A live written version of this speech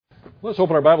Let's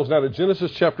open our Bibles now to Genesis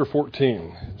chapter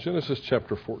 14. Genesis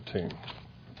chapter 14.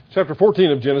 Chapter 14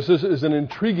 of Genesis is an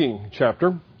intriguing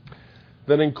chapter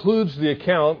that includes the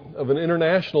account of an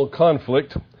international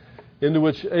conflict into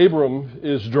which Abram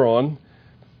is drawn.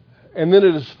 And then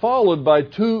it is followed by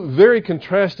two very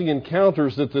contrasting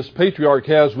encounters that this patriarch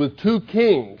has with two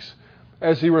kings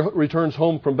as he returns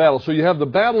home from battle. So you have the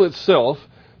battle itself,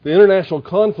 the international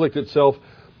conflict itself,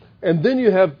 and then you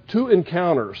have two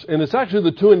encounters. And it's actually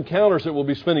the two encounters that we'll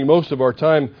be spending most of our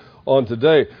time on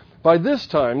today. By this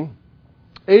time,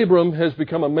 Abram has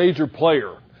become a major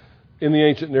player in the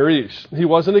ancient Near East. He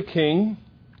wasn't a king,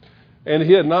 and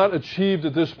he had not achieved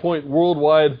at this point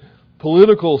worldwide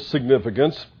political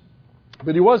significance,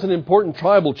 but he was an important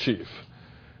tribal chief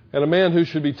and a man who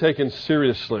should be taken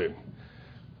seriously.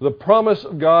 The promise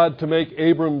of God to make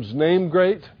Abram's name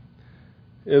great,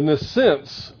 in this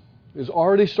sense, is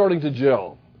already starting to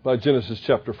gel by Genesis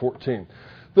chapter 14.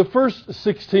 The first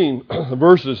 16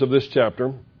 verses of this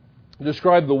chapter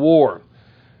describe the war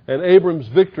and Abram's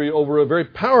victory over a very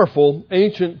powerful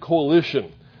ancient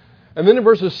coalition. And then in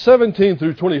verses 17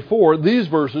 through 24, these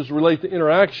verses relate the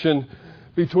interaction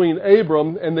between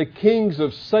Abram and the kings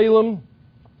of Salem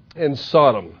and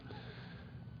Sodom.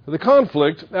 The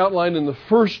conflict outlined in the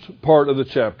first part of the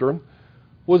chapter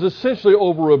was essentially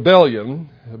over rebellion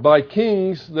by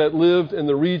kings that lived in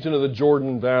the region of the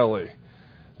Jordan Valley,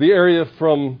 the area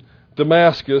from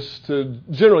Damascus to,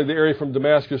 generally the area from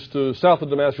Damascus to south of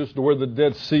Damascus to where the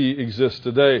Dead Sea exists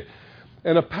today.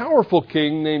 And a powerful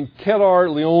king named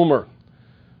Chedorlaomer,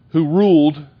 who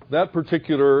ruled that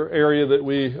particular area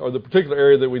the particular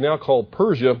area that we now call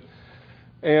Persia,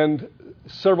 and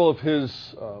several of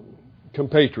his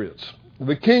compatriots.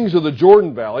 The kings of the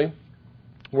Jordan Valley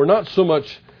were not so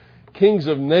much kings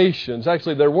of nations.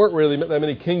 Actually, there weren't really that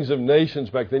many kings of nations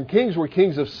back then. Kings were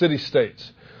kings of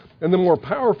city-states. And the more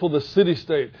powerful the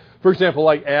city-state, for example,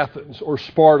 like Athens or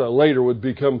Sparta later would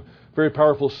become very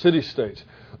powerful city-states.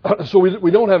 So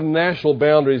we don't have national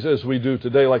boundaries as we do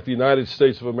today, like the United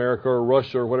States of America or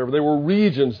Russia or whatever. They were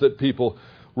regions that people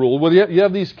ruled. Well, you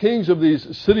have these kings of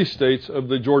these city-states of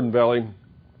the Jordan Valley,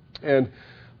 and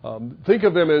think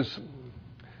of them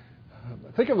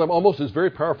almost as very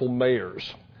powerful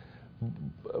mayors.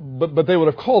 But they would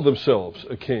have called themselves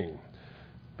a king,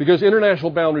 because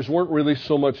international boundaries weren't really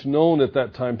so much known at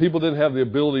that time. People didn't have the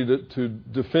ability to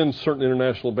defend certain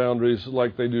international boundaries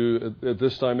like they do at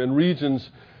this time. And regions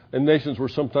and nations were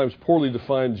sometimes poorly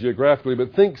defined geographically.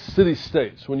 But think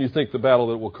city-states when you think the battle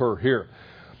that will occur here.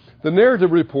 The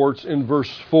narrative reports in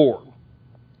verse 4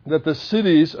 that the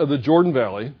cities of the Jordan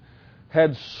Valley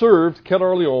had served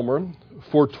Chedorlaomer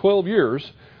for 12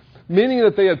 years, meaning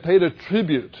that they had paid a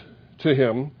tribute to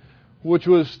him, which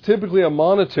was typically a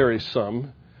monetary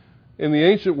sum in the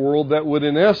ancient world that would,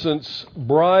 in essence,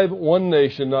 bribe one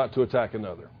nation not to attack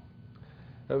another.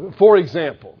 For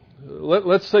example,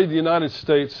 let's say the United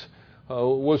States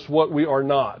was what we are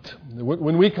not.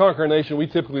 When we conquer a nation, we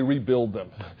typically rebuild them.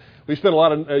 We spend a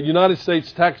lot of United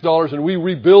States tax dollars and we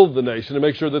rebuild the nation to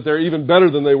make sure that they're even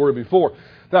better than they were before.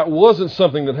 That wasn't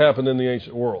something that happened in the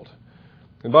ancient world.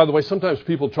 And by the way, sometimes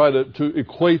people try to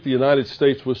equate the United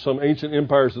States with some ancient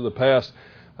empires of the past.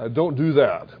 Don't do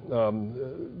that.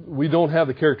 We don't have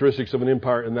the characteristics of an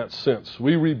empire in that sense.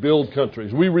 We rebuild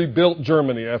countries. We rebuilt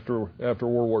Germany after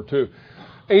World War II.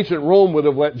 Ancient Rome would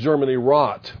have let Germany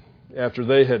rot after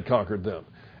they had conquered them.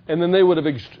 And then they would have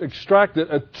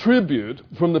extracted a tribute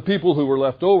from the people who were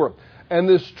left over. And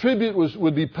this tribute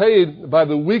would be paid by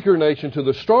the weaker nation to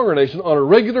the stronger nation on a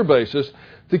regular basis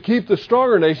to keep the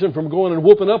stronger nation from going and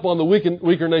whooping up on the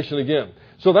weaker nation again.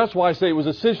 So that's why I say it was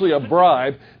essentially a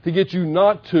bribe to get you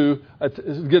not to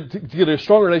get a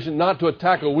stronger nation not to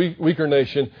attack a weaker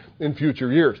nation in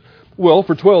future years. Well,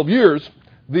 for 12 years,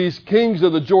 these kings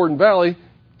of the Jordan Valley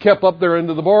kept up their end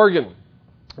of the bargain.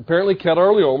 Apparently,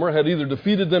 Chedorlaomer had either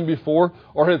defeated them before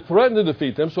or had threatened to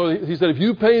defeat them. So he said, if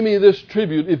you pay me this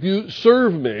tribute, if you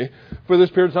serve me for this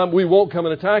period of time, we won't come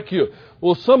and attack you.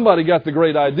 Well, somebody got the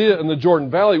great idea in the Jordan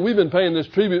Valley. We've been paying this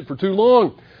tribute for too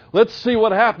long. Let's see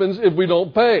what happens if we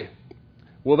don't pay.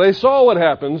 Well, they saw what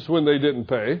happens when they didn't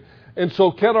pay. And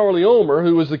so Chedorlaomer,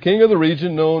 who was the king of the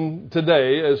region known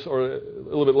today as, or a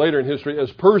little bit later in history,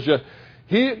 as Persia,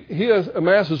 he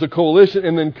amasses a coalition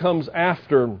and then comes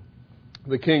after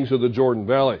the kings of the Jordan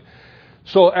Valley.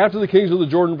 So after the kings of the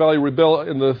Jordan Valley rebel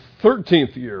in the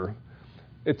 13th year,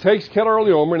 it takes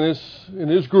Chedorlaomer and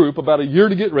his group about a year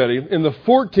to get ready. In the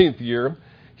 14th year,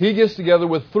 he gets together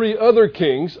with three other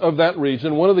kings of that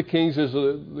region. One of the kings is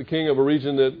the king of a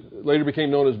region that later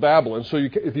became known as Babylon. So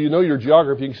if you know your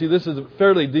geography, you can see this is a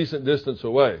fairly decent distance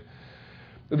away.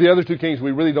 The other two kings,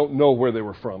 we really don't know where they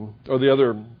were from, or the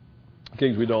other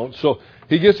kings we don't. So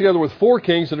he gets together with 4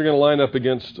 kings that are going to line up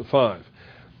against 5.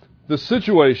 The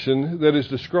situation that is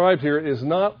described here is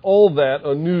not all that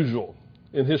unusual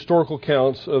in historical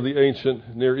accounts of the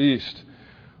ancient Near East.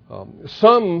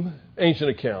 Some ancient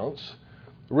accounts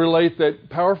relate that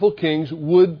powerful kings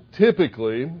would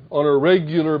typically, on a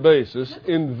regular basis,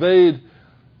 invade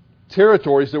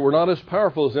territories that were not as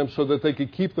powerful as them so that they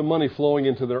could keep the money flowing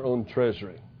into their own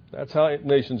treasury. That's how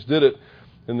nations did it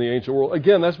in the ancient world.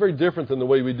 Again, that's very different than the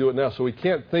way we do it now. So we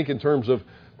can't think in terms of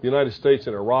the United States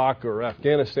and Iraq or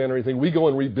Afghanistan or anything. We go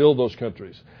and rebuild those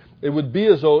countries. It would be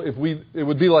as though it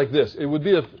would be like this. It would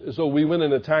be as though we went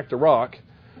and attacked Iraq,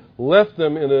 left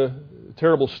them in a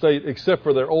terrible state except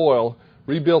for their oil,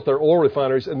 rebuilt their oil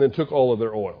refineries, and then took all of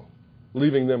their oil,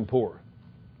 leaving them poor.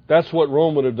 That's what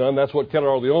Rome would have done. That's what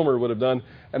Chedorlaomer would have done.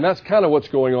 And that's kind of what's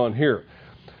going on here.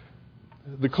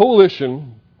 The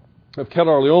coalition of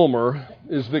Chedorlaomer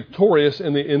is victorious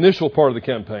in the initial part of the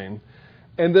campaign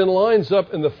and then lines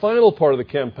up in the final part of the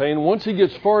campaign. Once he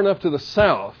gets far enough to the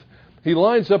south, he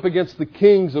lines up against the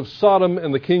kings of Sodom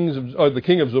and the king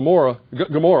of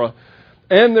Gomorrah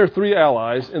and their 3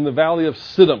 allies in the valley of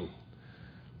Siddim.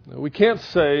 Now, we can't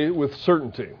say with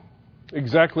certainty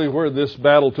exactly where this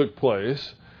battle took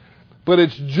place, but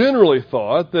it's generally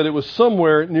thought that it was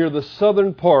somewhere near the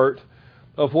southern part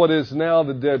of what is now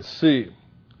the Dead Sea.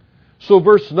 So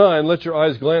verse 9, let your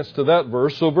eyes glance to that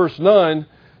verse. So verse 9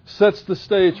 sets the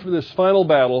stage for this final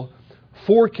battle,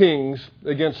 4 kings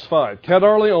against 5.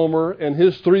 Chedorlaomer and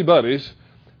his 3 buddies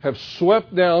have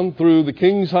swept down through the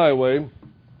King's Highway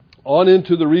on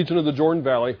into the region of the Jordan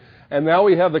Valley, and now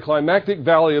we have the climactic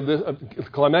battle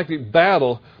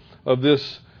of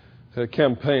this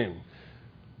campaign.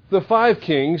 The 5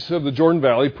 kings of the Jordan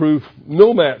Valley proved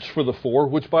no match for the 4,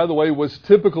 which, by the way, was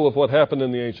typical of what happened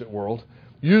in the ancient world.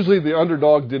 Usually the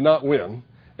underdog did not win,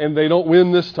 and they don't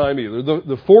win this time either.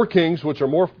 The 4 kings, which are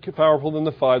more powerful than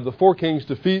the 5, the 4 kings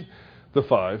defeat the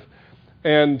 5,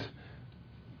 and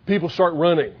people start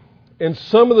running. And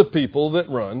some of the people that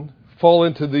run fall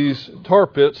into these tar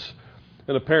pits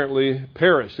and apparently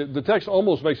perish. The text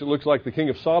almost makes it look like the king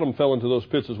of Sodom fell into those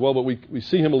pits as well, but we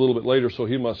see him a little bit later, so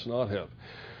he must not have.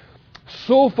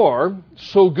 So far,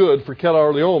 so good for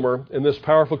Chedorlaomer in this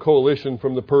powerful coalition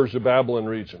from the Persia-Babylon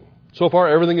region. So far,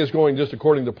 everything is going just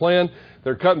according to plan.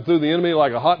 They're cutting through the enemy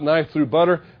like a hot knife through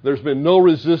butter. There's been no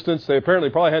resistance. They apparently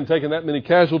probably hadn't taken that many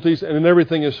casualties, and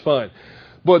everything is fine.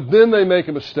 But then they make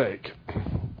a mistake.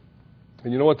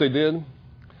 And you know what they did?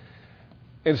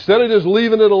 Instead of just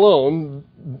leaving it alone,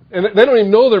 and they don't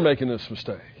even know they're making this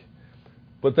mistake,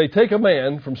 but they take a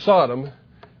man from Sodom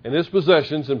and his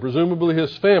possessions and presumably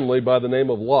his family by the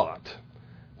name of Lot.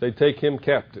 They take him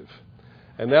captive.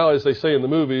 And now, as they say in the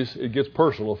movies, it gets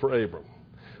personal for Abram.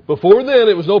 Before then,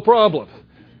 it was no problem.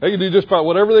 They could do just about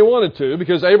whatever they wanted to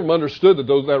because Abram understood that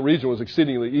that region was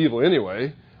exceedingly evil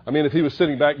anyway. I mean, if he was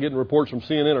sitting back getting reports from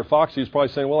CNN or Fox, he's probably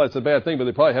saying, well, that's a bad thing, but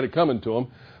they probably had it coming to him.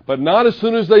 But not as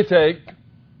soon as they take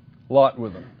Lot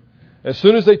with them. As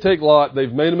soon as they take Lot,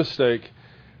 they've made a mistake,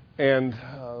 and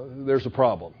there's a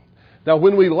problem. Now,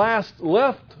 when we last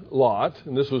left Lot,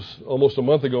 and this was almost a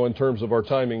month ago in terms of our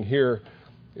timing here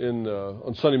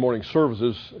on Sunday morning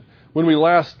services, when we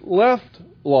last left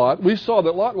Lot, we saw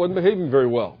that Lot wasn't behaving very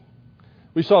well.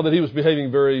 We saw that he was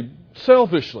behaving very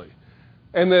selfishly,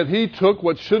 and that he took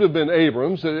what should have been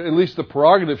Abram's, at least the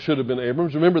prerogative should have been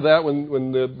Abram's. Remember that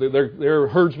when their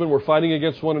herdsmen were fighting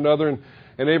against one another,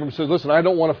 and Abram says, listen, I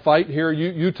don't want to fight here.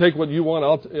 You take what you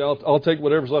want. I'll take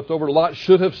whatever's left over. Lot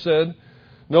should have said,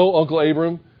 no, Uncle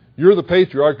Abram, you're the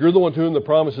patriarch. You're the one to whom the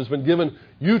promise has been given.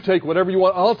 You take whatever you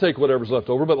want. I'll take whatever's left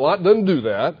over. But Lot doesn't do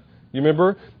that. You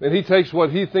remember? And he takes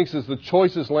what he thinks is the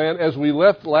choicest land. As we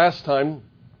left last time,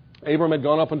 Abram had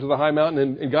gone up into the high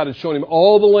mountain, and God had shown him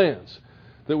all the lands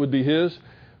that would be his,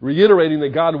 reiterating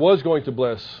that God was going to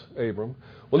bless Abram.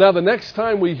 Well, now the next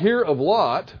time we hear of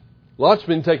Lot, Lot's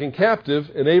been taken captive,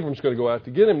 and Abram's going to go out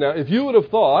to get him. Now, if you would have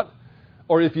thought,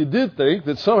 or if you did think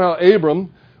that somehow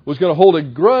Abram was going to hold a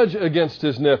grudge against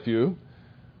his nephew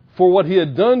for what he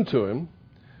had done to him,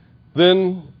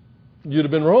 then you'd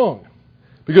have been wrong.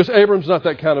 Because Abram's not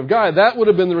that kind of guy. That would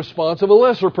have been the response of a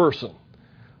lesser person,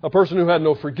 a person who had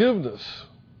no forgiveness.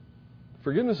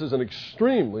 Forgiveness is an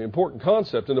extremely important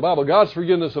concept in the Bible. God's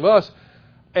forgiveness of us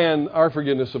and our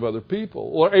forgiveness of other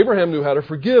people. Well, Abraham knew how to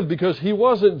forgive because he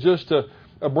wasn't just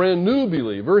a brand new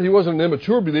believer. He wasn't an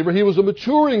immature believer. He was a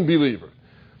maturing believer.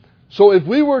 So if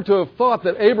we were to have thought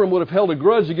that Abram would have held a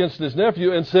grudge against his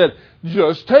nephew and said,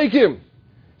 just take him.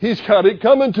 He's got it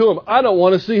coming to him. I don't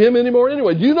want to see him anymore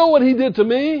anyway. Do you know what he did to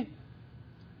me?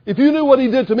 If you knew what he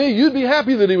did to me, you'd be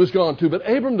happy that he was gone too. But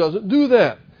Abram doesn't do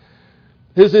that.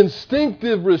 His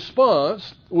instinctive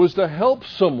response was to help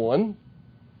someone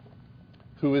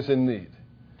who is in need.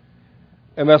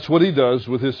 And that's what he does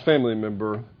with his family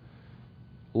member,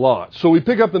 Lot. So we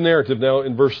pick up the narrative now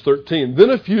in verse 13. Then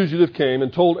a fugitive came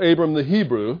and told Abram the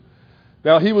Hebrew.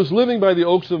 Now he was living by the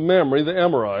oaks of Mamre, the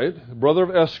Amorite, brother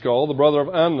of Eshcol, the brother of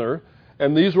Aner,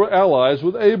 and these were allies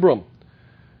with Abram.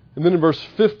 And then in verse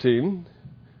 15,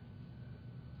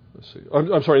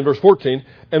 in verse 14,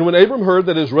 and when Abram heard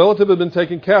that his relative had been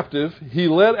taken captive, he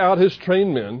led out his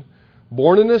trained men,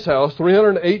 born in his house,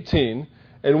 318,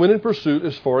 and went in pursuit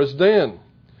as far as Dan.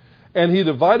 And he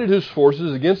divided his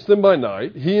forces against them by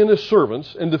night, he and his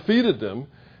servants, and defeated them,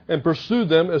 and pursued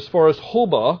them as far as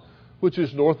Hobah, which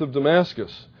is north of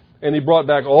Damascus. And he brought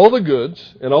back all the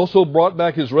goods, and also brought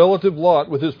back his relative Lot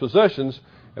with his possessions,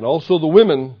 and also the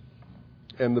women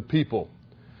and the people.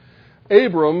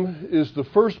 Abram is the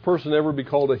first person ever to be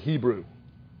called a Hebrew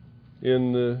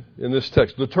in this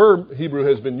text. The term Hebrew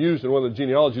has been used in one of the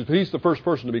genealogies, but he's the first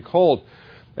person to be called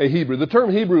a Hebrew. The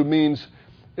term Hebrew means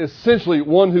essentially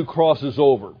one who crosses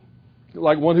over,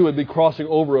 like one who would be crossing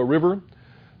over a river.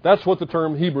 That's what the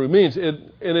term Hebrew means.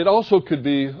 And it also could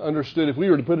be understood, if we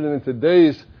were to put it in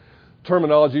today's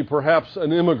terminology, perhaps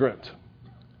an immigrant.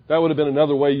 That would have been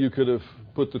another way you could have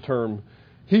put the term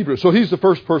Hebrew. So he's the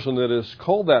first person that is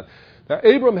called that. Now,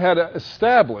 Abram had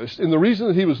established, and the reason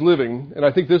that he was living, and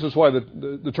I think this is why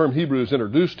the term Hebrew is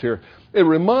introduced here, it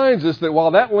reminds us that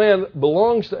while that land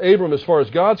belongs to Abram as far as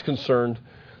God's concerned,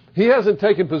 he hasn't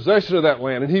taken possession of that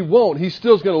land, and he won't. He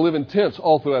still's going to live in tents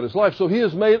all throughout his life. So he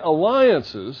has made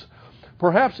alliances,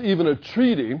 perhaps even a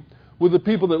treaty, with the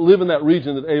people that live in that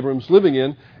region that Abram's living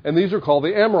in, and these are called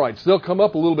the Amorites. They'll come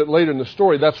up a little bit later in the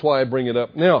story. That's why I bring it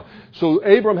up now. So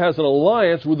Abram has an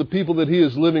alliance with the people that he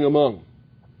is living among.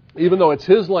 Even though it's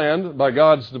his land by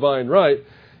God's divine right,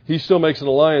 he still makes an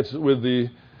alliance with the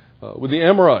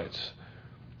Amorites.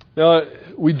 Now,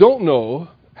 we don't know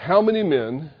how many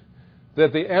men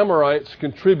that the Amorites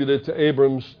contributed to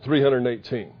Abram's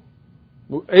 318.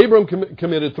 Abram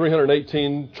committed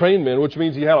 318 trained men, which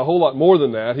means he had a whole lot more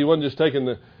than that. He wasn't just taking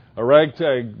a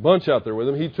ragtag bunch out there with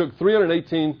him. He took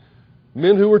 318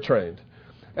 men who were trained.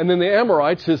 And then the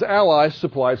Amorites, his allies,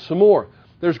 supplied some more.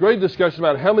 There's great discussion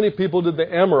about how many people did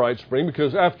the Amorites bring,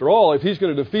 because after all, if he's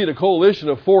going to defeat a coalition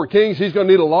of 4 kings, he's going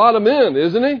to need a lot of men,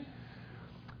 isn't he?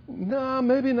 No,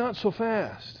 maybe not so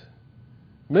fast.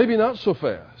 Maybe not so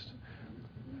fast.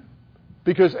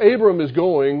 Because Abram is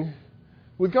going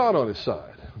with God on his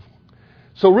side.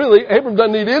 So really, Abram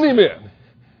doesn't need any men.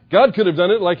 God could have done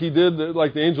it like he did,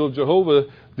 like the angel of Jehovah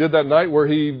did that night where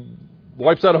he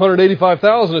wipes out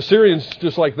 185,000 Assyrians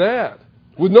just like that,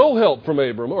 with no help from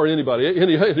Abram or anybody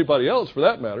else for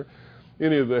that matter,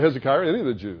 any of the Hezekiah or any of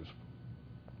the Jews.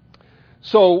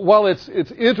 So while it's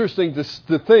interesting to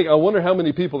think, I wonder how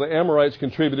many people the Amorites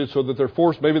contributed so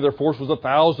that maybe their force was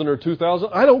 1,000 or 2,000.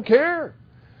 I don't care.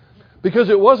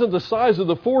 Because it wasn't the size of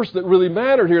the force that really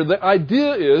mattered here. The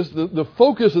idea is, the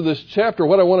focus of this chapter,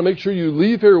 what I want to make sure you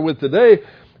leave here with today,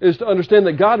 is to understand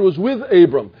that God was with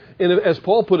Abram. And as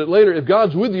Paul put it later, if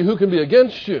God's with you, who can be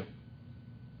against you?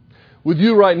 With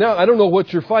you right now, I don't know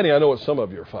what you're fighting. I know what some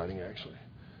of you are fighting, actually.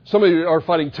 Some of you are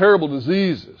fighting terrible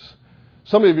diseases.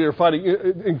 Some of you are fighting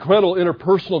incredible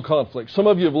interpersonal conflicts. Some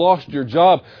of you have lost your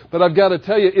job. But I've got to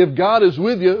tell you, if God is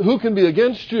with you, who can be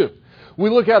against you? We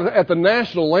look at the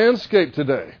national landscape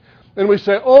today, and we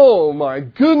say, oh my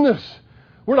goodness,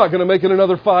 we're not going to make it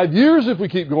another 5 years if we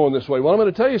keep going this way. Well, I'm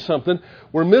going to tell you something.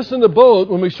 We're missing the boat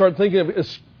when we start thinking of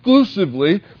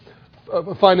exclusively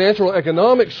financial or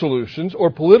economic solutions or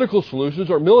political solutions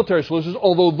or military solutions,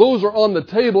 although those are on the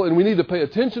table and we need to pay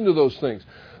attention to those things.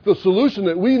 The solution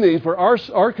that we need for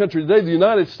our country today, the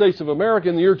United States of America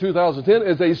in the year 2010,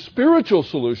 is a spiritual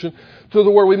solution to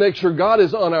where we make sure God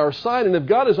is on our side. And if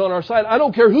God is on our side, I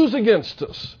don't care who's against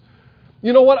us.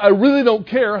 You know what? I really don't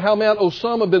care how mad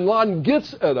Osama bin Laden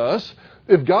gets at us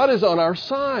if God is on our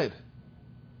side.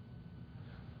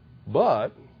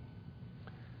 But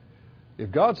if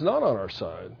God's not on our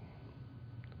side,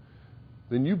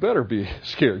 then you better be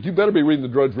scared. You better be reading the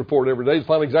Drudge Report every day to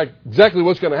find exactly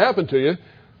what's going to happen to you,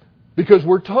 because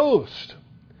we're toast.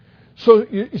 So,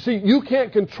 you see, you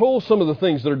can't control some of the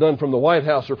things that are done from the White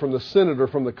House or from the Senate or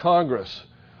from the Congress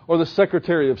or the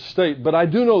Secretary of State. But I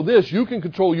do know this, you can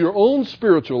control your own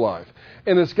spiritual life.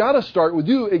 And it's got to start with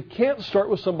you. It can't start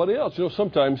with somebody else. You know,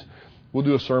 sometimes we'll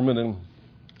do a sermon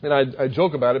and I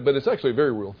joke about it, but it's actually a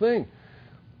very real thing.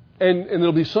 And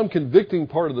there'll be some convicting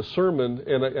part of the sermon,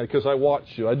 and because I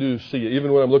watch you, I do see you.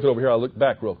 Even when I'm looking over here, I look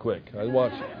back real quick. I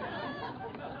watch you.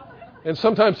 And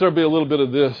sometimes there'll be a little bit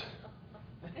of this.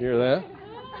 You hear that?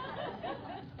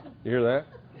 You hear that?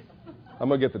 I'm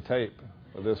going to get the tape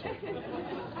of this one.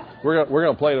 We're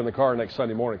going to play it in the car next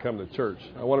Sunday morning coming to church.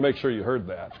 I want to make sure you heard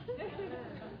that.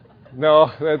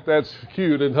 No, that's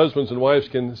cute, and husbands and wives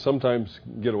can sometimes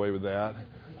get away with that.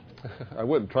 I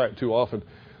wouldn't try it too often.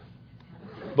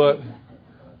 But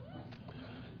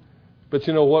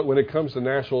you know what? When it comes to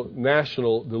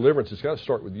national deliverance, it's got to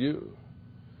start with you.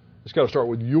 It's got to start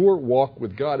with your walk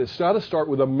with God. It's got to start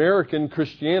with American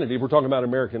Christianity if we're talking about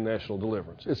American national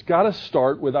deliverance. It's got to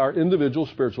start with our individual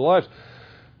spiritual lives.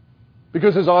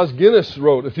 Because as Os Guinness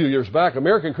wrote a few years back,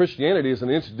 American Christianity is an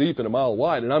inch deep and a mile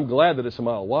wide, and I'm glad that it's a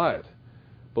mile wide.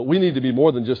 But we need to be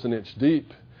more than just an inch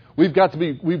deep. We've got to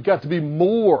be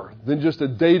more than just a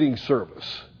dating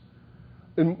service.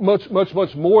 And much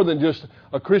more than just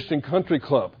a Christian country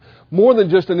club. More than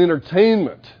just an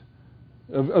entertainment,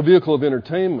 a vehicle of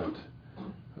entertainment.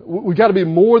 We've got to be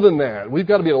more than that. We've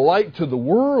got to be a light to the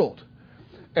world.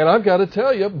 And I've got to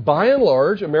tell you, by and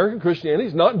large, American Christianity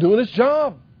is not doing its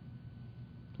job.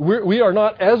 We are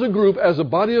not, as a group, as a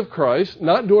body of Christ,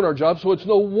 not doing our job. So it's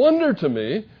no wonder to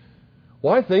me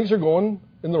why things are going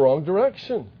in the wrong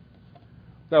direction.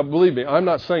 Now, believe me, I'm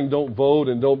not saying don't vote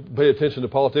and don't pay attention to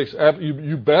politics.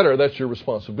 You better. That's your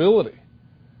responsibility.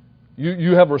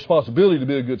 You have a responsibility to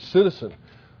be a good citizen.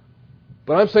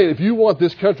 But I'm saying if you want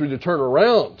this country to turn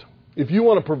around, if you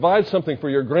want to provide something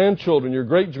for your grandchildren, your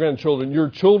great-grandchildren, your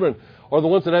children, or the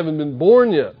ones that haven't been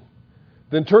born yet,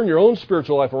 then turn your own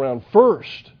spiritual life around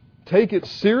first. Take it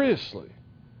seriously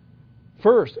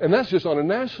first. And that's just on a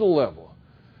national level.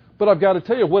 But I've got to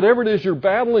tell you, whatever it is you're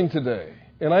battling today,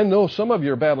 and I know some of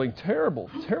you are battling terrible,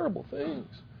 terrible things.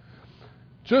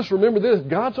 Just remember this,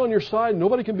 God's on your side.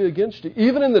 Nobody can be against you.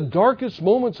 Even in the darkest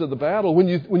moments of the battle, when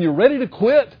you're ready to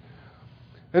quit,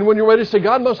 and when you're ready to say,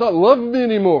 God must not love me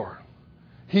anymore,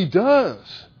 He does.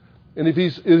 And if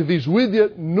He's with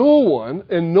you, no one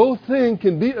and no thing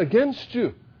can be against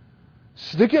you.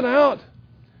 Stick it out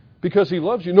because He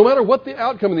loves you. No matter what the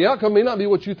outcome, and the outcome may not be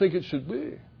what you think it should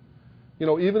be. You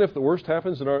know, even if the worst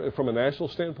happens from a national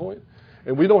standpoint,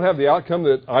 and we don't have the outcome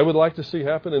that I would like to see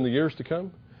happen in the years to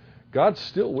come, God's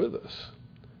still with us.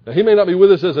 Now, He may not be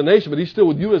with us as a nation, but He's still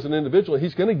with you as an individual, and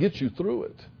He's going to get you through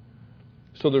it.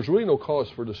 So there's really no cause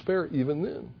for despair even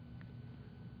then.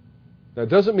 Now, it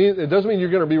doesn't mean you're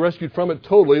going to be rescued from it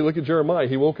totally. Look at Jeremiah.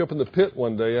 He woke up in the pit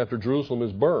one day after Jerusalem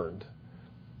is burned.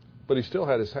 But he still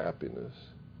had his happiness.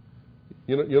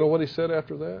 You know what he said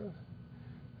after that?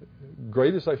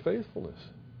 Great is thy faithfulness.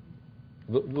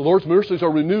 The Lord's mercies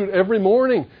are renewed every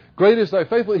morning. Great is thy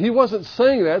faithfulness. He wasn't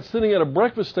saying that sitting at a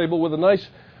breakfast table with a nice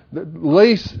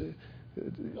lace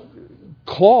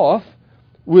cloth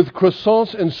with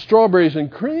croissants and strawberries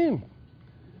and cream.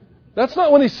 That's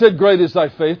not when he said, great is thy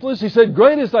faithfulness. He said,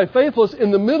 great is thy faithfulness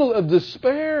in the middle of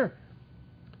despair.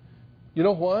 You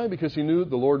know why? Because he knew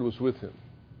the Lord was with him.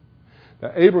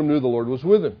 Now, Abram knew the Lord was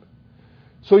with him.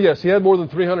 So yes, he had more than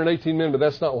 318 men, but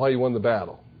that's not why he won the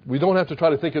battle. We don't have to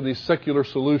try to think of these secular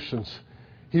solutions.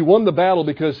 He won the battle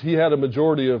because he had a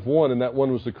majority of one, and that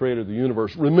one was the creator of the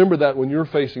universe. Remember that when you're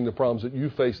facing the problems that you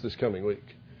face this coming week.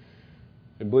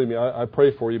 And believe me, I pray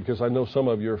for you because I know some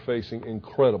of you are facing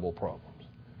incredible problems.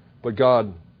 But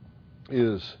God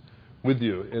is with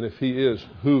you. And if He is,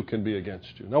 who can be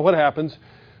against you? Now what happens?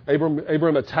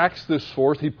 Abram attacks this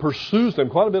force. He pursues them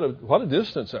quite a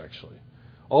distance actually.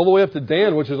 All the way up to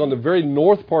Dan, which is on the very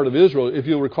north part of Israel. If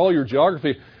you'll recall your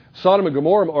geography, Sodom and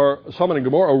Gomorrah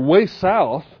are way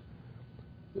south.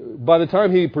 By the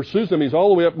time he pursues them, he's all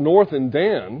the way up north in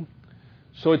Dan.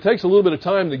 So it takes a little bit of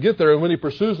time to get there. And when he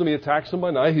pursues them, he attacks them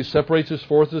by night. He separates his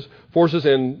forces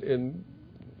and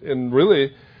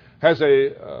really has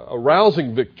a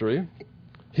rousing victory.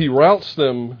 He routs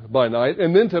them by night.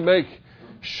 And then to make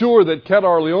sure that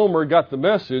Kedar-Laomer got the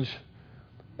message,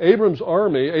 Abram's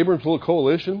army, Abram's little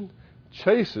coalition,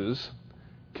 chases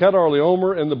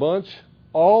Kedar-Laomer and the bunch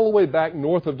all the way back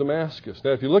north of Damascus.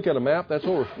 Now, if you look at a map, that's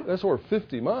over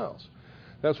 50 miles.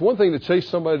 That's one thing to chase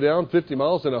somebody down 50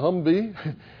 miles in a Humvee.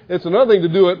 It's another thing to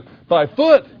do it by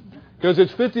foot because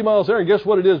it's 50 miles there, and guess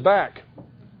what it is back?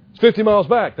 It's 50 miles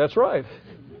back. That's right.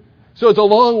 So it's a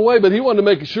long way, but he wanted to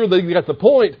make sure that he got the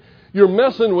point. You're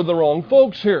messing with the wrong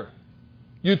folks here.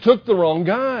 You took the wrong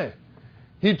guy.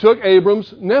 He took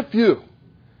Abram's nephew.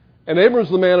 And Abram's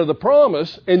the man of the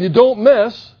promise, and you don't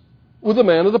mess with the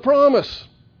man of the promise.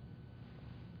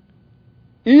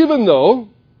 Even though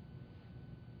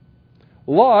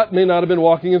Lot may not have been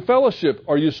walking in fellowship.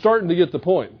 Are you starting to get the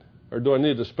point? Or do I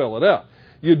need to spell it out?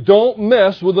 You don't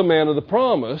mess with the man of the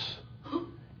promise,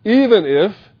 even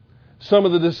if some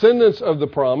of the descendants of the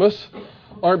promise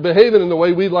aren't behaving in the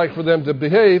way we'd like for them to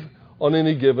behave on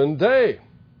any given day.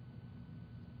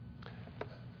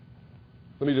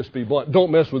 Let me just be blunt.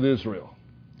 Don't mess with Israel.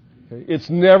 Okay? It's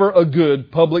never a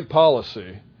good public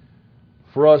policy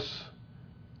for us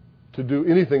to do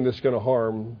anything that's going to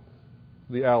harm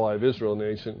the ally of Israel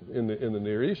nation in the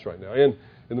Near East right now, and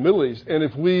in the Middle East. And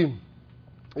if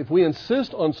we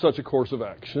insist on such a course of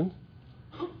action,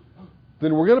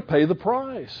 then we're going to pay the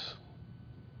price.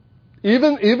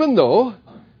 Even though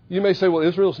you may say, well,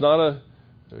 Israel's not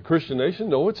a Christian nation.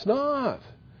 No, it's not.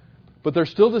 But they're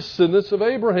still descendants of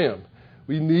Abraham.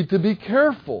 We need to be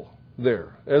careful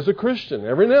there as a Christian.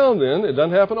 Every now and then, it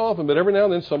doesn't happen often, but every now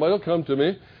and then somebody will come to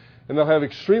me and they'll have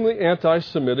extremely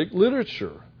anti-Semitic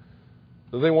literature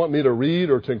that they want me to read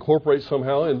or to incorporate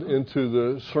somehow into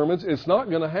the sermons. It's not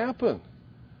going to happen.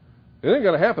 It ain't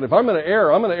going to happen. If I'm going to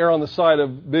err, I'm going to err on the side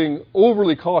of being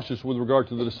overly cautious with regard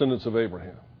to the descendants of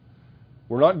Abraham.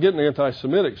 We're not getting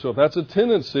anti-Semitic. So if that's a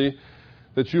tendency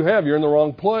that you have, you're in the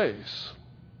wrong place.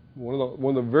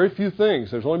 One of the very few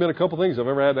things, there's only been a couple things I've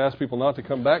ever had to ask people not to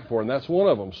come back for, and that's one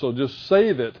of them. So just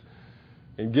save it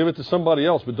and give it to somebody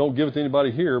else, but don't give it to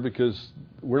anybody here, because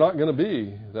we're not going to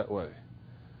be that way.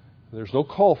 There's no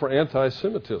call for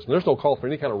anti-Semitism. There's no call for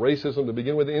any kind of racism to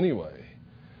begin with anyway.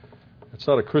 It's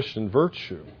not a Christian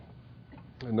virtue.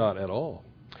 Not at all.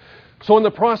 So in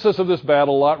the process of this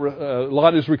battle,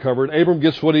 Lot is recovered. Abram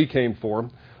gets what he came for.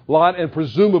 Lot and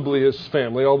presumably his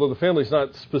family, although the family's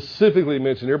not specifically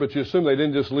mentioned here, but you assume they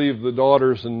didn't just leave the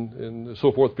daughters and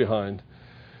so forth behind.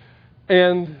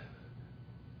 And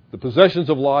the possessions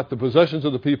of Lot, the possessions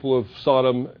of the people of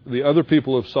Sodom, the other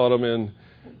people of Sodom, and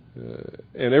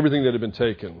everything that had been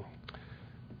taken.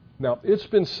 Now, it's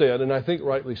been said, and I think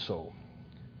rightly so,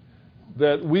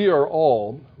 that we are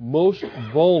all most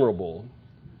vulnerable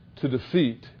to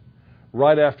defeat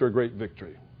right after a great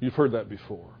victory. You've heard that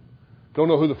before. Don't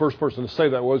know who the first person to say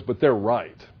that was, but they're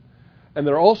right. And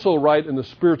they're also right in the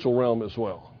spiritual realm as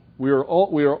well. We are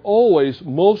always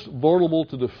most vulnerable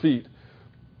to defeat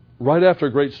right after a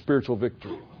great spiritual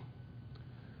victory.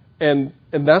 And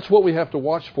that's what we have to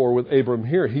watch for with Abram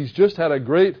here. He's just had a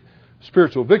great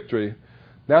spiritual victory.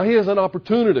 Now he has an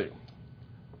opportunity.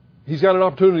 He's got an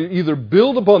opportunity to either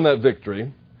build upon that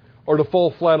victory or to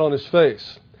fall flat on his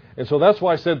face. And so that's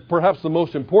why I said perhaps the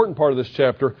most important part of this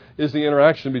chapter is the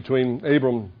interaction between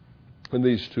Abram and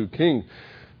these two kings.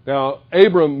 Now,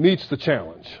 Abram meets the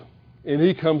challenge, and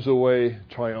he comes away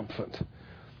triumphant.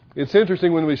 It's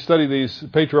interesting when we study these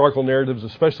patriarchal narratives,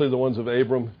 especially the ones of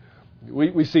Abram,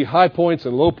 we see high points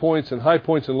and low points and high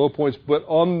points and low points, but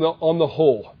on the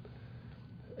whole,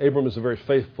 Abram is a very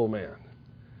faithful man.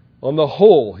 On the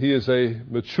whole, he is a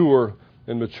mature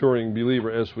and maturing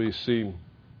believer, as we see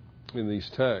in these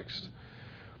texts.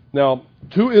 Now,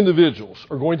 two individuals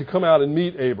are going to come out and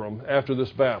meet Abram after this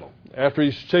battle. After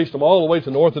he's chased them all the way to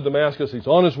north of Damascus, he's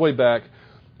on his way back,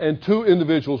 and two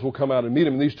individuals will come out and meet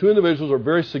him. And these two individuals are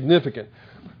very significant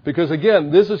because,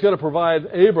 again, this is going to provide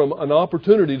Abram an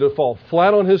opportunity to fall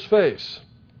flat on his face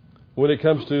when it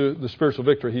comes to the spiritual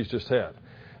victory he's just had.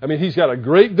 I mean, he's got a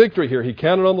great victory here. He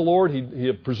counted on the Lord.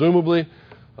 He presumably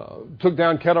took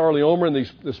down Kedar-Laomer and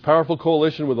this powerful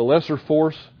coalition with a lesser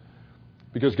force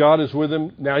because God is with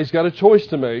him. Now he's got a choice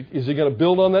to make. Is he going to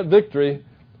build on that victory,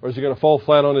 or is he going to fall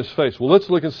flat on his face? Well, let's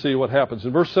look and see what happens.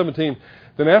 In verse 17,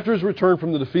 then after his return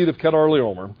from the defeat of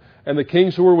Kedar-Laomer and the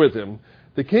kings who were with him,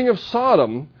 the king of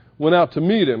Sodom went out to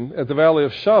meet him at the valley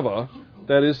of Shaveh,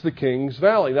 that is the king's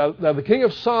valley. Now the king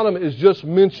of Sodom is just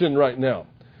mentioned right now.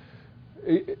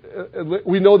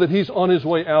 We know that he's on his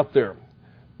way out there.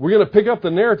 We're going to pick up the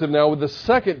narrative now with the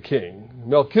second king,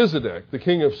 Melchizedek, the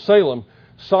king of Salem.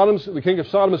 The king of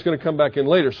Sodom is going to come back in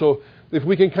later. So if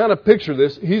we can kind of picture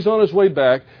this, he's on his way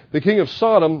back. The king of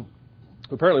Sodom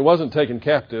apparently wasn't taken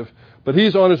captive, but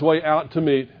he's on his way out to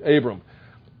meet Abram.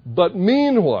 But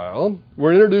meanwhile,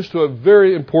 we're introduced to a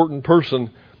very important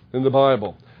person in the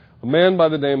Bible, a man by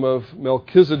the name of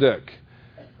Melchizedek.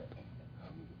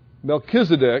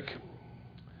 Melchizedek,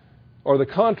 or the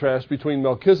contrast between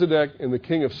Melchizedek and the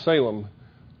king of Salem,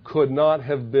 could not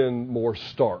have been more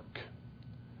stark.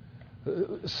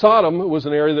 Sodom was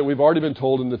an area that we've already been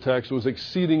told in the text was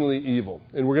exceedingly evil.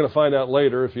 And we're going to find out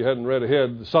later, if you hadn't read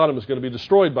ahead, Sodom is going to be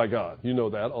destroyed by God. You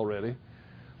know that already.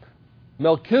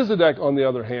 Melchizedek, on the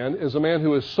other hand, is a man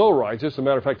who is so righteous. As a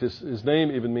matter of fact, his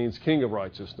name even means king of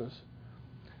righteousness.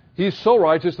 He's so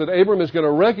righteous that Abram is going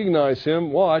to recognize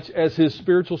him, watch, as his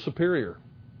spiritual superior.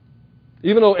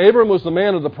 Even though Abram was the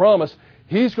man of the promise,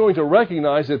 he's going to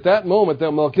recognize at that moment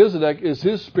that Melchizedek is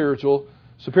his spiritual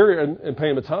superior and pay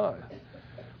him a tithe.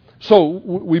 So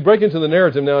we break into the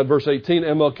narrative now at verse 18.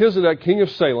 And Melchizedek, king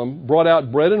of Salem, brought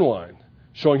out bread and wine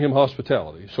showing him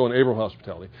hospitality, showing Abram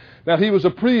hospitality. Now he was a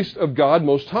priest of God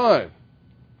Most High.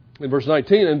 In verse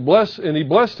 19, and he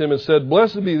blessed him and said,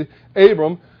 Blessed be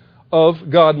Abram of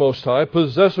God Most High,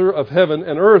 possessor of heaven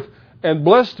and earth, and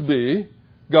blessed be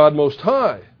God Most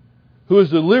High, who has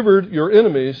delivered your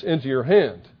enemies into your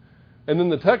hand. And then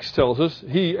the text tells us,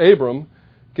 he, Abram,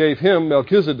 gave him,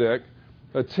 Melchizedek,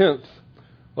 a tenth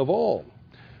of all.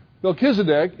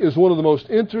 Melchizedek is one of the most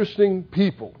interesting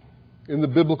people in the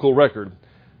biblical record.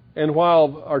 And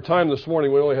while our time this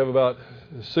morning, we only have about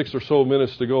 6 or so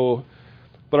minutes to go,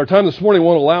 but our time this morning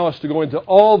won't allow us to go into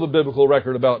all the biblical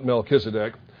record about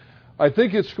Melchizedek. I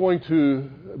think it's going to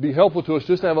be helpful to us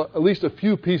just to have at least a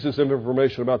few pieces of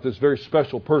information about this very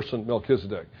special person,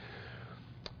 Melchizedek.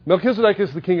 Melchizedek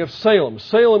is the king of Salem.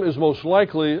 Salem is most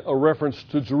likely a reference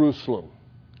to Jerusalem.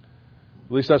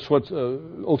 At least that's what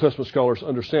Old Testament scholars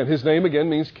understand. His name, again,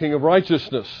 means king of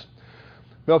righteousness.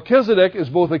 Melchizedek is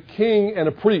both a king and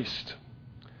a priest,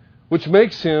 which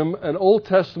makes him an Old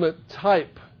Testament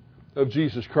type of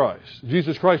Jesus Christ.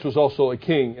 Jesus Christ was also a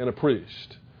king and a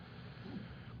priest.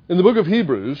 In the book of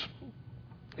Hebrews,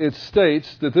 it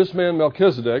states that this man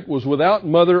Melchizedek was without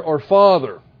mother or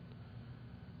father.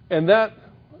 And that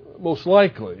most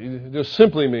likely just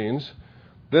simply means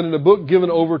that in a book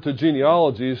given over to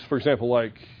genealogies, for example,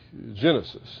 like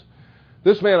Genesis,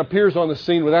 this man appears on the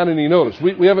scene without any notice.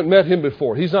 We haven't met him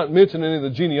before. He's not mentioned in any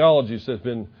of the genealogies that have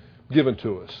been given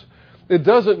to us. It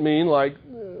doesn't mean like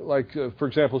for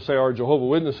example, say our Jehovah's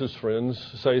Witnesses friends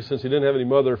say, since he didn't have any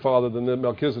mother or father, then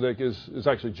Melchizedek is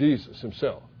actually Jesus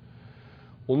himself.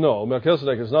 Well, no,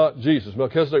 Melchizedek is not Jesus.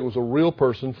 Melchizedek was a real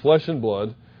person, flesh and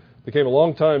blood, that came a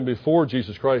long time before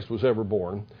Jesus Christ was ever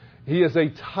born. He is a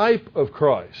type of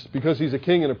Christ because he's a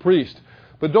king and a priest.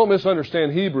 But don't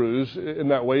misunderstand Hebrews in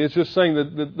that way. It's just saying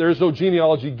that there's no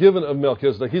genealogy given of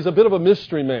Melchizedek. He's a bit of a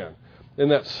mystery man in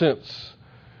that sense.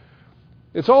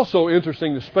 It's also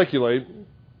interesting to speculate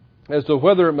as to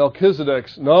whether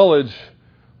Melchizedek's knowledge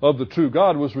of the true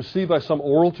God was received by some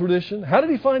oral tradition. How did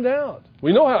he find out?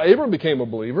 We know how Abram became a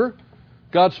believer.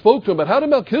 God spoke to him, but how did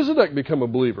Melchizedek become a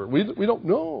believer? We don't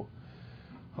know.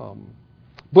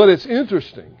 But it's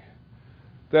interesting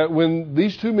that when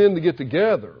these two men get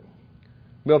together,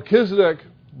 Melchizedek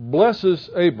blesses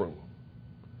Abram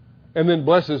and then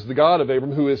blesses the God of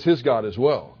Abram, who is his God as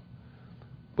well.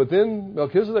 But then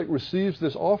Melchizedek receives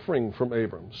this offering from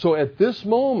Abram. So at this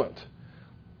moment,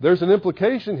 there's an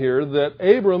implication here that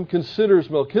Abram considers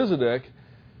Melchizedek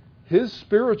his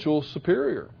spiritual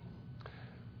superior,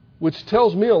 which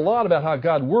tells me a lot about how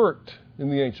God worked in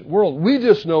the ancient world. We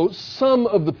just know some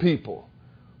of the people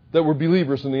that were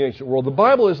believers in the ancient world. The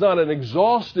Bible is not an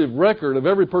exhaustive record of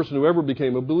every person who ever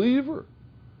became a believer.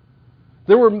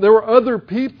 There were other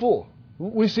people.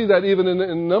 We see that even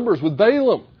in Numbers with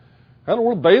Balaam. How in the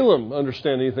world Balaam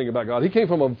understand anything about God? He came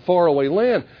from a faraway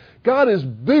land. God is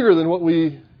bigger than what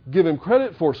we give him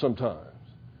credit for sometimes.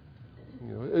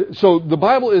 So the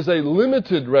Bible is a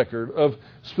limited record of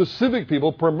specific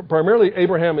people, primarily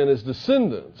Abraham and his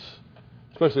descendants,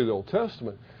 especially the Old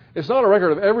Testament. It's not a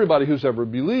record of everybody who's ever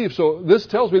believed. So this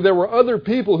tells me there were other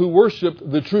people who worshiped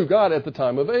the true God at the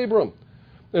time of Abram.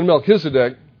 And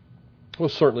Melchizedek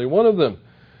was certainly one of them.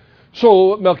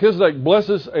 So Melchizedek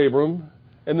blesses Abram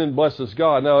and then blesses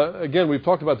God. Now, again, we've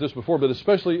talked about this before, but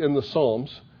especially in the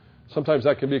Psalms, sometimes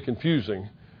that can be confusing.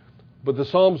 But the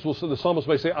psalmist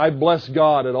may say, I bless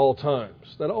God at all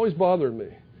times. That always bothered me.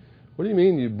 What do you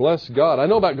mean you bless God? I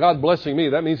know about God blessing me.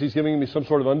 That means he's giving me some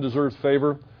sort of undeserved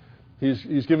favor.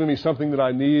 He's giving me something that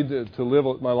I need to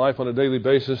live my life on a daily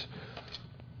basis.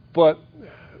 But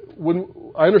when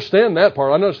I understand that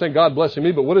part, I understand God blessing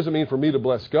me, but what does it mean for me to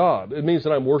bless God? It means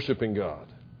that I'm worshiping God.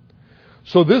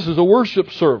 So this is a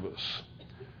worship service.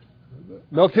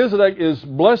 Melchizedek is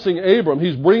blessing Abram.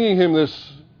 He's bringing him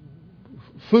this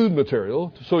food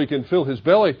material so he can fill his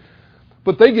belly.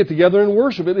 But they get together and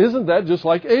worship it. Isn't that just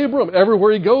like Abram?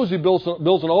 Everywhere he goes, he builds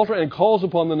an altar and calls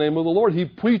upon the name of the Lord. He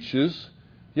preaches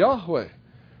Yahweh.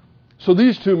 So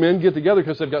these two men get together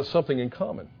because they've got something in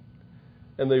common.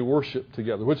 And they worship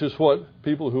together, which is what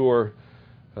people who are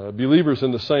believers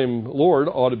in the same Lord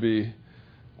ought to be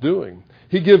doing.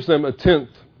 He gives them a tenth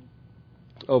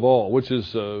of all, which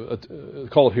is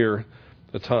called here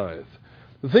a tithe.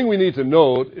 The thing we need to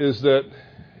note is that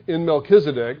in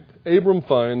Melchizedek, Abram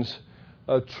finds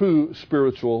a true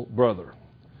spiritual brother.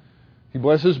 He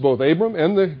blesses both Abram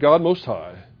and the God Most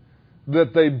High,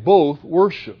 that they both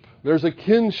worship. There's a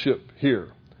kinship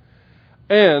here.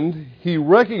 And he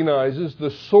recognizes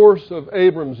the source of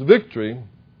Abram's victory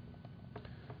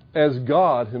as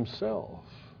God himself.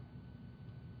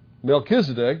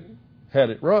 Melchizedek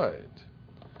had it right.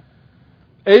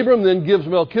 Abram then gives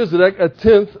Melchizedek a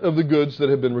tenth of the goods that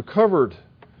have been recovered.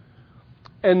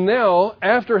 And now,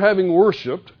 after having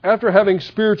worshipped, after having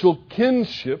spiritual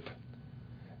kinship,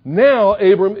 now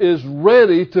Abram is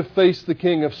ready to face the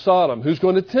king of Sodom, who's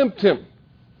going to tempt him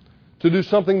to do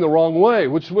something the wrong way,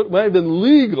 which might have been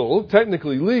legal,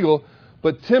 technically legal,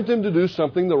 but tempt him to do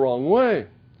something the wrong way.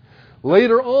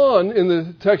 Later on in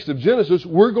the text of Genesis,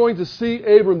 we're going to see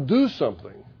Abram do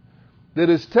something that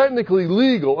is technically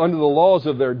legal under the laws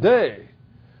of their day,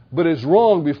 but is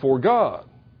wrong before God.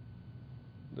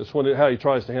 That's how he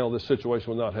tries to handle this situation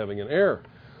with not having an heir.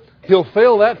 He'll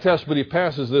fail that test, but he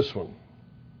passes this one.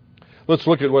 Let's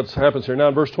look at what happens here. Now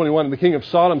in verse 21, the king of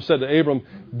Sodom said to Abram,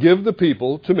 "Give the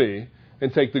people to me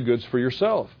and take the goods for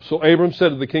yourself." So Abram said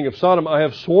to the king of Sodom, "I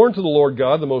have sworn to the Lord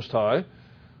God, the Most High,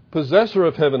 possessor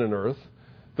of heaven and earth,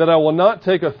 that I will not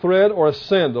take a thread or a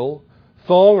sandal,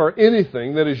 thong or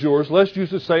anything that is yours, lest you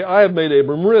should say, I have made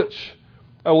Abram rich.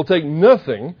 I will take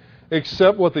nothing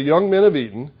except what the young men have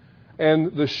eaten,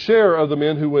 and the share of the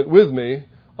men who went with me,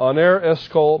 Aner,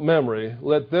 Eshcol, Mamre,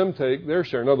 let them take their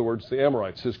share." In other words, the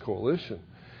Amorites, his coalition.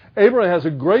 Abraham has a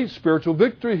great spiritual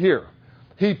victory here.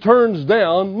 He turns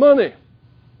down money.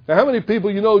 Now, how many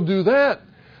people you know do that?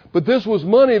 But this was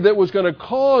money that was going to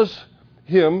cause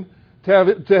him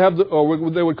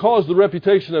they would cause the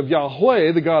reputation of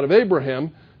Yahweh, the God of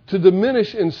Abraham, to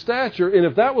diminish in stature. And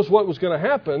if that was what was going to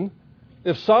happen,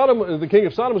 if the king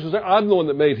of Sodom was going to say, "I'm the one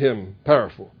that made him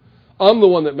powerful. I'm the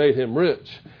one that made him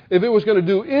rich." If it was going to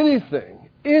do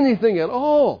anything at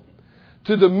all,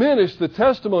 to diminish the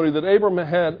testimony that Abraham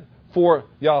had for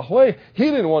Yahweh, he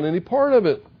didn't want any part of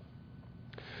it.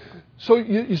 So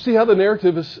you see how the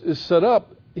narrative is set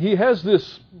up. He has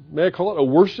this, may I call it, a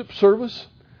worship service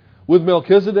with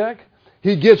Melchizedek.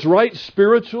 He gets right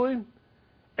spiritually,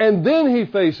 and then he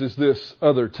faces this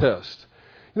other test.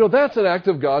 You know, that's an act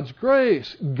of God's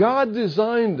grace. God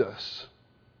designed us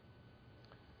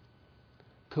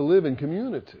to live in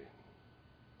community,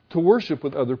 to worship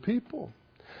with other people.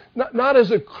 Not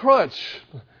as a crutch.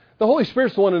 The Holy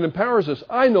Spirit's the one that empowers us.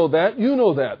 I know that, you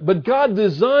know that. But God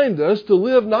designed us to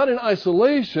live not in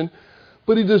isolation,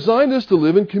 but He designed us to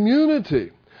live in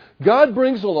community. God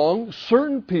brings along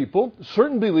certain people,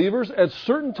 certain believers at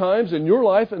certain times in your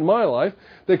life and my life.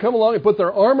 They come along and put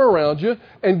their arm around you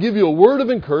and give you a word of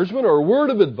encouragement or a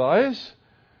word of advice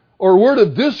or a word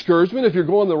of discouragement if you're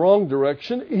going the wrong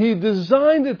direction. He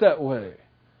designed it that way.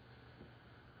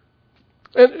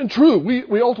 And true,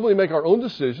 we ultimately make our own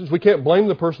decisions. We can't blame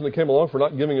the person that came along for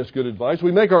not giving us good advice.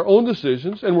 We make our own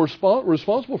decisions, and we're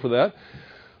responsible for that.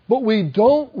 But we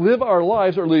don't live our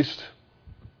lives, or at least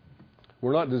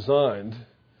we're not designed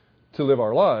to live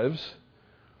our lives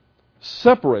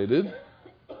separated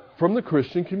from the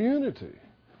Christian community.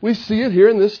 We see it here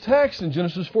in this text in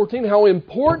Genesis 14, how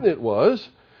important it was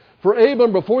for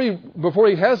Abram, before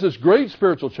he has this great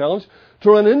spiritual challenge,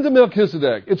 to run into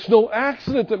Melchizedek. It's no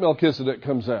accident that Melchizedek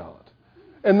comes out.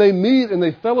 And they meet and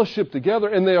they fellowship together,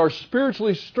 and they are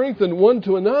spiritually strengthened one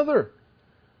to another.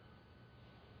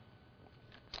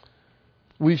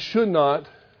 We should not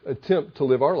attempt to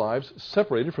live our lives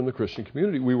separated from the Christian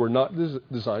community. We were not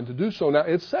designed to do so. Now,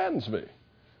 it saddens me.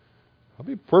 I'll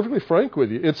be perfectly frank with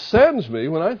you. It saddens me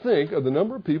when I think of the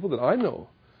number of people that I know,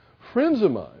 friends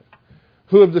of mine,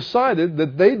 who have decided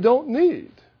that they don't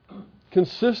need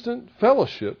consistent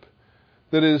fellowship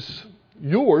that is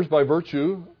yours by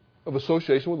virtue of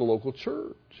association with the local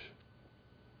church.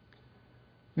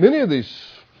 Many of these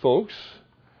folks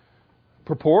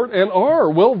purport and are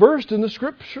well versed in the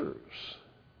Scriptures.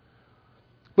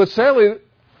 But sadly,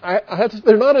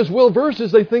 they're not as well versed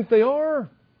as they think they are.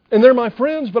 And they're my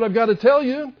friends, but I've got to tell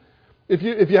you, if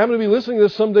you happen to be listening to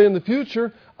this someday in the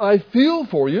future, I feel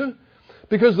for you,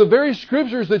 because the very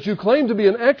Scriptures that you claim to be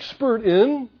an expert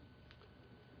in,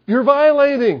 you're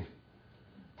violating.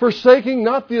 Forsaking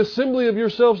not the assembly of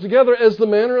yourselves together, as the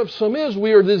manner of some is.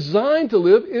 We are designed to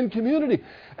live in community.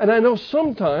 And I know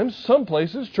sometimes, some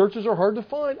places, churches are hard to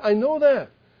find. I know that.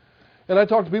 And I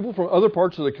talk to people from other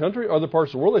parts of the country, other parts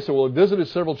of the world. They say, well, I visited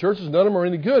several churches, none of them are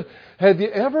any good. Have you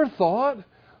ever thought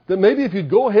that maybe if you'd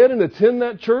go ahead and attend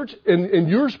that church and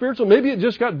you're spiritual, maybe it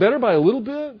just got better by a little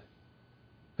bit?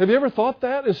 Have you ever thought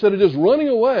that? Instead of just running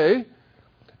away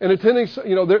and attending,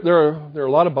 there are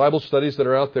a lot of Bible studies that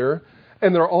are out there,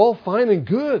 and they're all fine and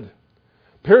good.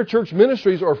 Parachurch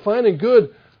ministries are fine and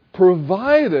good,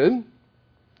 provided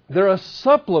they're a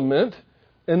supplement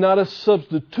and not a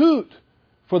substitute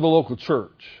for the local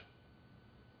church.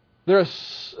 They're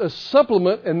a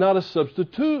supplement and not a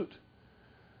substitute.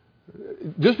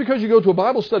 Just because you go to a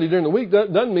Bible study during the week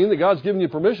doesn't mean that God's given you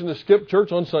permission to skip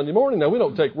church on Sunday morning. Now, we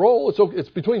don't take roll. It's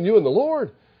between you and the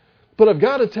Lord. But I've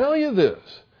got to tell you this.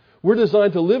 We're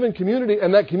designed to live in community,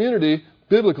 and that community,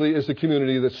 biblically, is the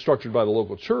community that's structured by the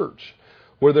local church,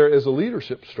 where there is a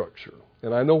leadership structure.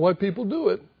 And I know why people do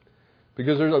it.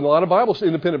 Because there's a lot of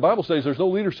independent Bible studies, there's no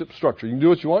leadership structure. You can do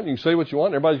what you want, you can say what you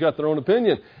want, and everybody's got their own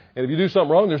opinion. And if you do something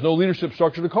wrong, there's no leadership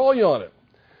structure to call you on it.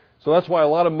 So that's why a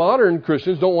lot of modern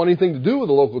Christians don't want anything to do with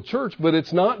the local church, but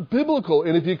it's not biblical.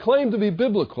 And if you claim to be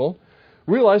biblical,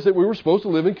 realize that we were supposed to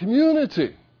live in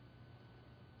community.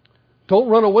 Don't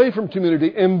run away from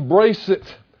community. Embrace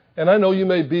it. And I know you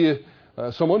may be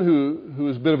someone who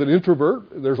is a bit of an introvert.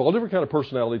 There's all different kind of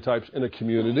personality types in a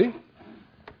community.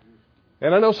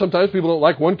 And I know sometimes people don't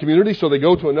like one community, so they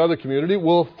go to another community.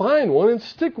 Well, find one and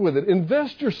stick with it.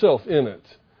 Invest yourself in it.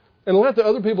 And let the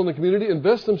other people in the community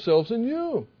invest themselves in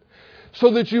you,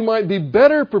 so that you might be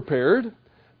better prepared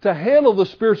to handle the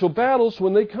spiritual battles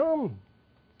when they come.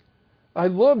 I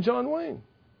love John Wayne.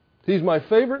 He's my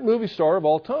favorite movie star of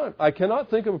all time. I cannot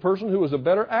think of a person who was a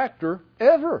better actor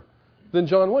ever than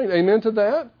John Wayne. Amen to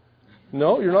that?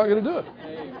 No, you're not going to do it.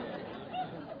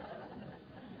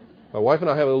 My wife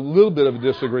and I have a little bit of a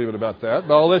disagreement about that,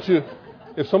 but I'll let you,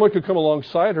 if someone could come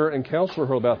alongside her and counsel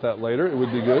her about that later, it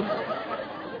would be good.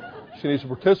 She needs to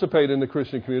participate in the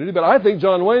Christian community, but I think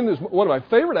John Wayne is one of my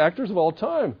favorite actors of all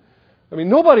time. I mean,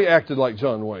 nobody acted like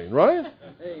John Wayne, right?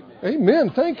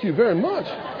 Amen. Thank you very much.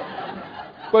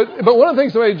 But one of the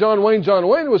things that made John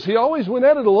Wayne was he always went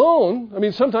at it alone. I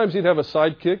mean, sometimes he'd have a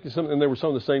sidekick, and they were some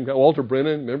of the same guys. Walter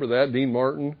Brennan, remember that? Dean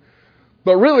Martin.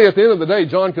 But really, at the end of the day,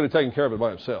 John could have taken care of it by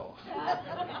himself.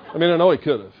 I mean, I know he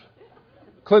could have.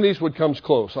 Clint Eastwood comes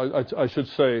close. I should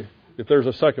say, if there's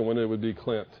a second one, it would be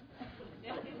Clint.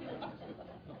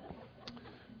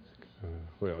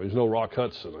 Well, he's no Rock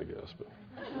Hudson, I guess.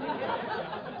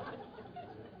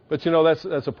 But you know, that's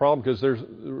a problem, because there's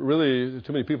really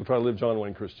too many people try to live John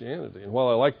Wayne Christianity. And while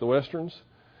I like the Westerns,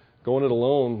 going it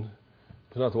alone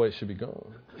is not the way it should be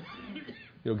gone.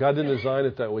 You know, God didn't design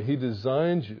it that way. He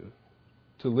designed you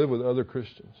to live with other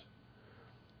Christians.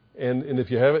 And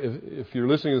if you're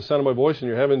listening to the sound of my voice and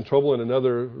you're having trouble in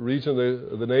another region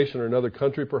of the nation or another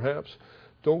country perhaps,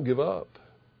 don't give up.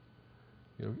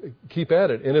 You know, keep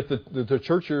at it. And if the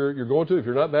church you're going to, if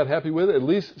you're not that happy with it, at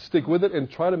least stick with it and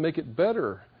try to make it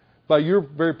better by your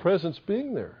very presence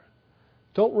being there.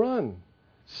 Don't run.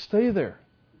 Stay there.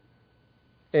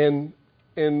 And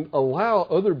allow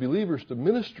other believers to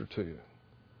minister to you.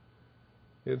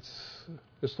 It's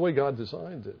the way God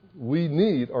designed it. We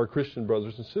need our Christian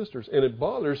brothers and sisters. And it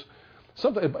bothers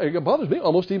me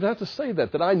almost to even have to say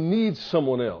that I need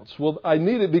someone else. Well, I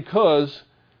need it because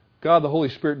God, the Holy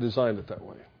Spirit, designed it that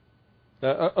way.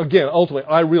 Again, ultimately,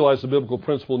 I realize the biblical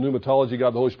principle of pneumatology.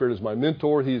 God, the Holy Spirit, is my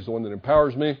mentor. He's the one that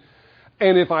empowers me.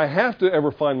 And if I have to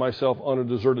ever find myself on a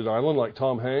deserted island like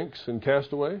Tom Hanks in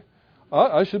Castaway,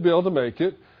 I should be able to make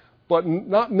it. But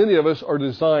not many of us are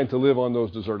designed to live on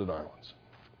those deserted islands.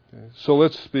 Okay? So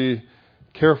let's be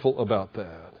careful about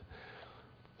that.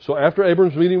 So after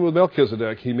Abram's meeting with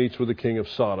Melchizedek, he meets with the king of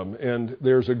Sodom. And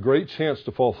there's a great chance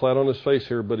to fall flat on his face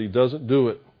here, but he doesn't do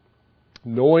it.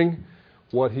 Knowing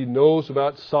what he knows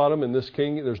about Sodom and this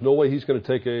king, there's no way he's going to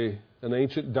take an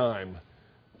ancient dime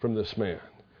from this man.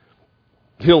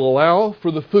 He'll allow for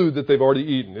the food that they've already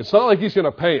eaten. It's not like he's going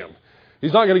to pay him.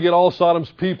 He's not going to get all Sodom's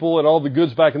people and all the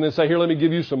goods back and then say, here, let me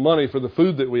give you some money for the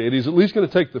food that we ate. He's at least going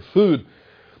to take the food.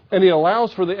 And he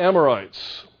allows for the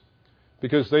Amorites,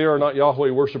 because they are not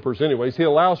Yahweh worshipers anyways. He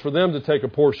allows for them to take a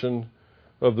portion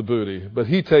of the booty. But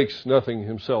he takes nothing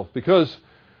himself, because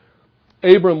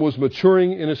Abram was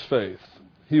maturing in his faith.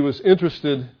 He was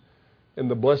interested in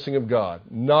the blessing of God,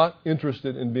 not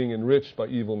interested in being enriched by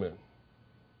evil men.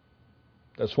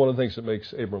 That's one of the things that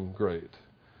makes Abram great.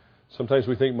 Sometimes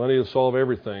we think money will solve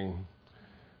everything.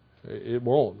 It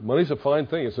won't. Money's a fine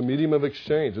thing. It's a medium of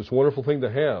exchange. It's a wonderful thing to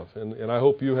have. And I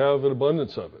hope you have an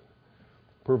abundance of it,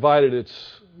 provided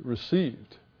it's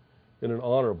received in an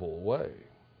honorable way.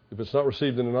 If it's not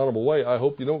received in an honorable way, I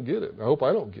hope you don't get it. I hope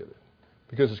I don't get it,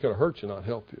 because it's going to hurt you, not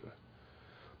help you.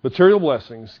 Material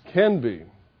blessings can be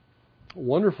a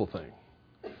wonderful thing,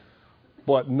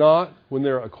 but not when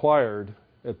they're acquired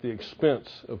at the expense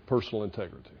of personal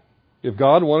integrity. If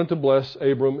God wanted to bless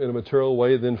Abram in a material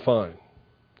way, then fine.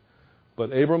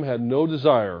 But Abram had no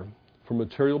desire for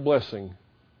material blessing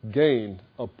gained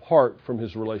apart from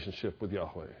his relationship with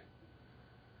Yahweh.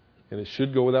 And it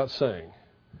should go without saying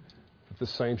that the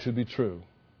same should be true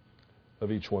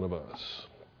of each one of us.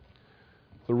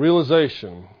 The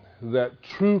realization that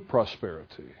true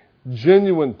prosperity,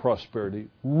 genuine prosperity,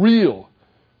 real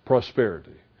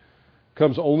prosperity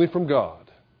comes only from God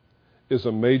is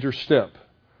a major step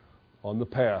on the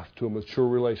path to a mature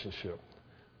relationship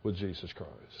with Jesus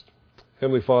Christ.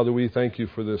 Heavenly Father, we thank you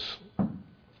for this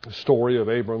story of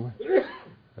Abram.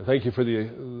 I thank you for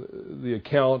the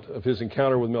account of his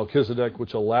encounter with Melchizedek,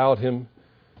 which allowed him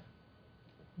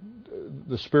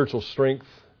the spiritual strength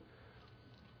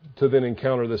to then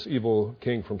encounter this evil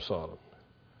king from Sodom.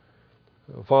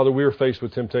 Father, we are faced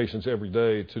with temptations every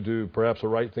day to do perhaps a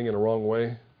right thing in a wrong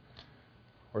way,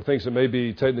 or things that may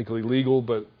be technically legal,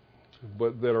 but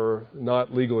that are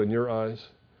not legal in your eyes.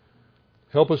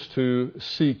 Help us to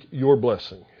seek your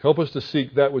blessing. Help us to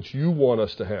seek that which you want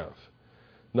us to have,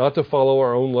 not to follow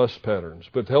our own lust patterns,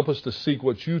 but help us to seek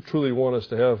what you truly want us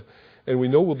to have, and we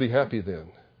know we'll be happy then.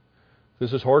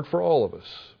 This is hard for all of us,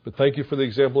 but thank you for the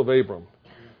example of Abram.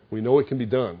 We know it can be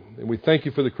done, and we thank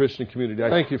you for the Christian community. I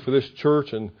thank you for this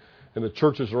church and the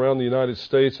churches around the United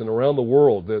States and around the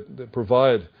world that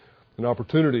provide an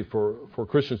opportunity for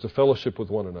Christians to fellowship with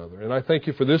one another. And I thank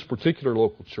you for this particular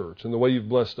local church and the way you've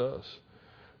blessed us.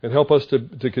 And help us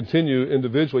to continue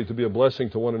individually to be a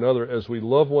blessing to one another as we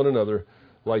love one another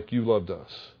like you loved us.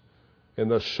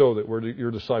 And thus show that we're your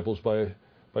disciples by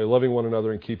loving one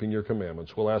another and keeping your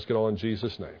commandments. We'll ask it all in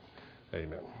Jesus' name.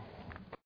 Amen.